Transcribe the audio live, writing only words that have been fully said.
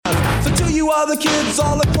you other kids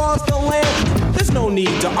all across the land, there's no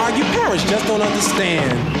need to argue. Parents just don't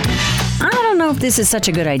understand. I don't know if this is such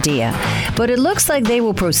a good idea, but it looks like they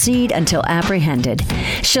will proceed until apprehended.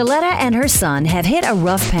 Shaletta and her son have hit a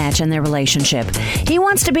rough patch in their relationship. He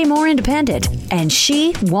wants to be more independent, and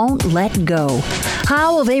she won't let go.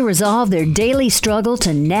 How will they resolve their daily struggle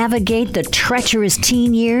to navigate the treacherous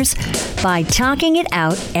teen years? By talking it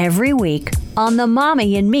out every week on the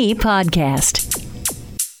Mommy and Me podcast.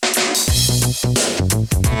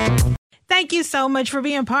 Thank you so much for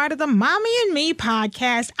being part of the Mommy and Me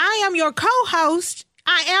podcast. I am your co-host.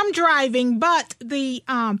 I am driving, but the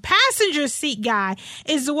passenger seat guy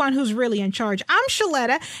is the one who's really in charge. I'm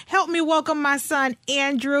Shaletta. Help me welcome my son,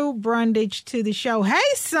 Andrew Brundage, to the show. Hey,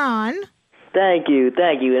 son. Thank you.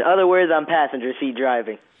 In other words, I'm passenger seat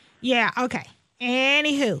driving. Yeah, okay.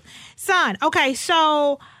 Anywho. Son, okay,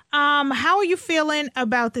 so how are you feeling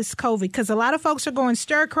about this COVID? Because a lot of folks are going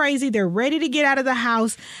stir crazy. They're ready to get out of the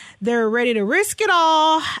house. They're ready to risk it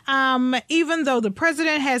all. Even though the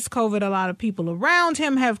president has COVID, a lot of people around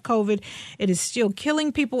him have COVID. It is still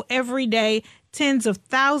killing people every day. Tens of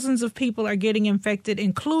thousands of people are getting infected,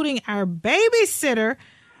 including our babysitter.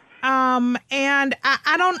 And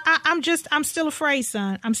I'm still afraid,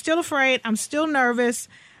 son. I'm still afraid. I'm still nervous.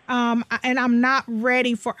 And I'm not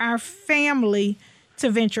ready for our family to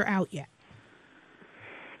venture out yet.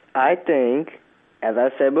 I think, as I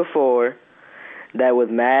said before, that with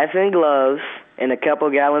masks and gloves and a couple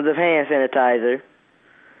gallons of hand sanitizer,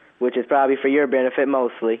 which is probably for your benefit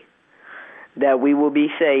mostly, that we will be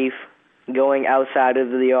safe going outside of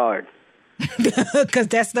the yard. Because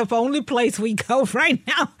that's the only place we go right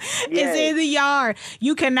now. Yes. Is in the yard.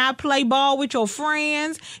 You cannot play ball with your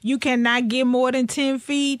friends. You cannot get more than 10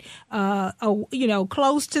 feet,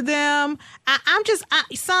 close to them.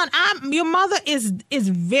 Your mother is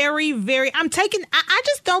very, very, I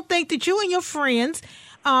just don't think that you and your friends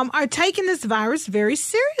are taking this virus very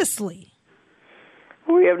seriously.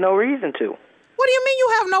 We have no reason to. What do you mean you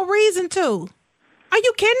have no reason to? Are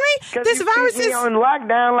you kidding me? This virus is on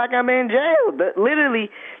lockdown like I'm in jail. Literally,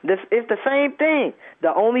 it's the same thing.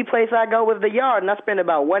 The only place I go is the yard, and I spend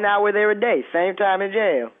about 1 hour there a day. Same time in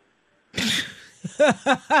jail. This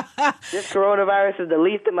coronavirus is the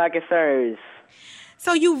least of my concerns.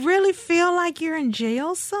 So you really feel like you're in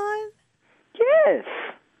jail, son? Yes.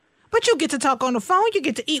 But you get to talk on the phone. You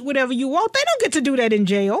get to eat whatever you want. They don't get to do that in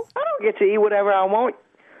jail. I don't get to eat whatever I want.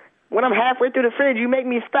 When I'm halfway through the fridge, you make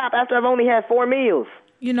me stop after I've only had 4 meals.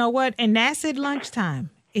 You know what? And that's at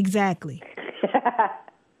lunchtime. Exactly.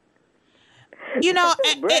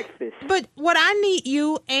 Breakfast. But what I need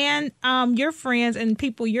you and your friends and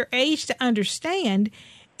people your age to understand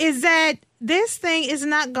is that this thing is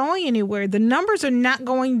not going anywhere. The numbers are not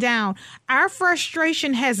going down. Our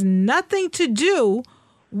frustration has nothing to do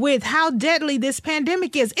with how deadly this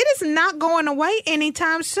pandemic is. It is not going away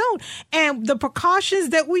anytime soon. And the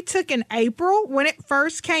precautions that we took in April when it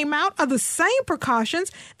first came out are the same precautions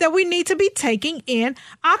that we need to be taking in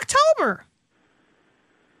October.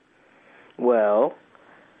 Well,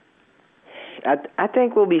 I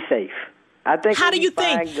think we'll be safe. I think How do you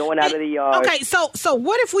think going out of the yard? Okay, so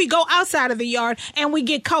what if we go outside of the yard and we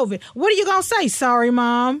get COVID? What are you going to say? Sorry,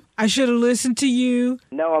 Mom, I should have listened to you.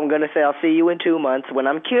 No, I'm going to say I'll see you in 2 months when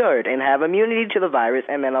I'm cured and have immunity to the virus,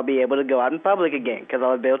 and then I'll be able to go out in public again because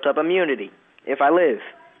I'll have built up immunity if I live.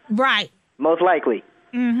 Right. Most likely.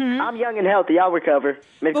 Mm-hmm. I'm young and healthy. I'll recover.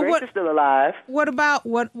 Miss Grace is still alive. What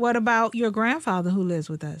about your grandfather who lives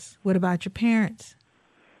with us? What about your parents?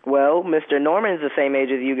 Well, Mr. Norman's the same age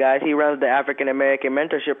as you guys. He runs the African American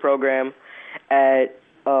Mentorship Program at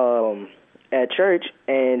church,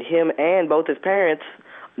 and him and both his parents,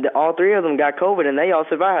 all 3 of them got COVID, and they all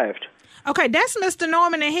survived. Okay, that's Mr.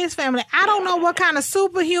 Norman and his family. I don't know what kind of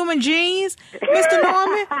superhuman genes Mr.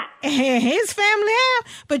 Norman and his family have,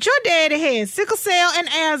 but your daddy has sickle cell and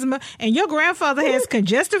asthma, and your grandfather has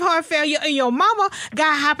congestive heart failure, and your mama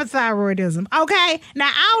got hypothyroidism. Okay?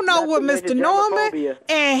 Now, I don't know what Mr. Norman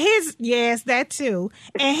and yes, that too,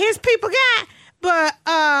 and his people got. But,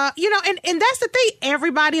 and that's the thing.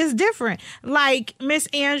 Everybody is different. Like Miss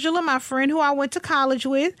Angela, my friend who I went to college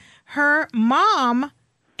with, her mom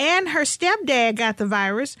and her stepdad got the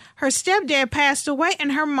virus. Her stepdad passed away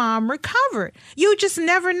and her mom recovered. You just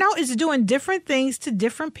never know. It's doing different things to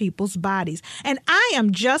different people's bodies. And I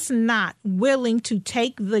am just not willing to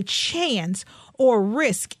take the chance or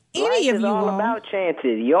risk any of you all. Life is all about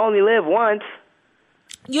chances. You only live once.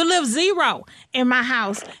 You live 0 in my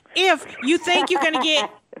house. If you think you're going to get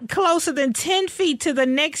closer than 10 feet to the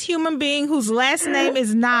next human being whose last name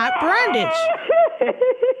is not Brundage.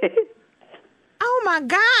 Oh my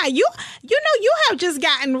God! You know you have just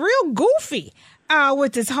gotten real goofy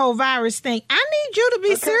with this whole virus thing. I need you to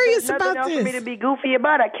be serious about else this. For me to be goofy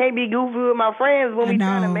about it. I can't be goofy with my friends when we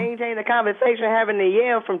trying to maintain the conversation, having to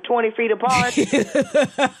yell from 20 feet apart.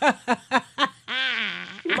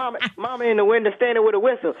 Mama in the window standing with a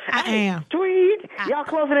whistle. I am. Tweet. Y'all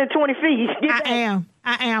closer than 20 feet. I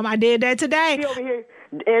am. I did that today. Be over here,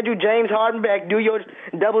 Andrew James Harden back. Do your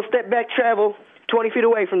double step back travel 20 feet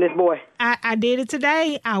away from this boy. I did it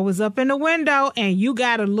today. I was up in the window, and you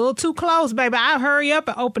got a little too close, baby. I hurry up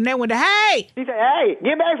and open that window. Hey! He said, hey,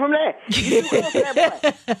 get back from there. You too close to that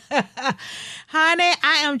boy. Honey,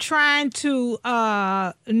 I am trying to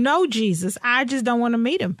know Jesus. I just don't want to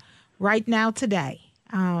meet him right now today.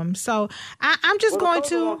 So I'm just going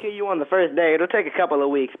to... won't kill you on the first day. It'll take a couple of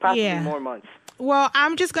weeks, possibly more months. Well,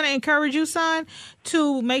 I'm just going to encourage you, son,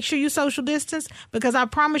 to make sure you social distance, because I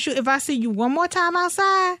promise you, if I see you one more time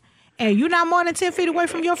outside and you're not more than 10 feet away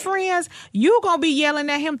from your friends, you're going to be yelling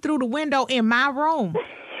at him through the window in my room.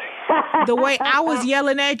 The way I was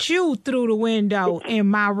yelling at you through the window in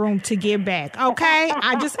my room to get back. Okay?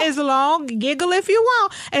 Giggle if you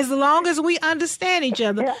want, as long as we understand each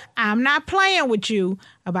other. I'm not playing with you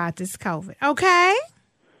about this COVID. Okay?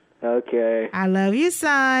 Okay. I love you,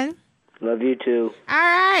 son. Love you too. All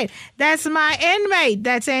right. That's my inmate.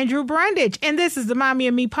 That's Andrew Brundage. And this is the Mommy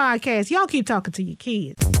and Me podcast. Y'all keep talking to your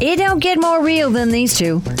kids. It don't get more real than these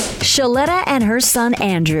two. Shaletta and her son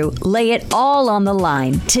Andrew lay it all on the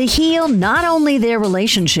line to heal not only their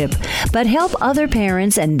relationship, but help other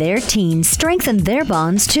parents and their teens strengthen their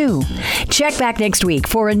bonds too. Check back next week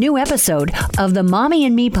for a new episode of the Mommy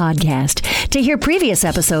and Me podcast. To hear previous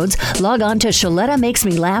episodes, log on to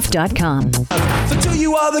ShalettaMakesMeLaugh.com. So to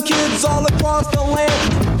you other kids all across the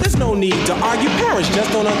land, there's no need to argue. Parents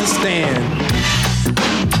just don't understand.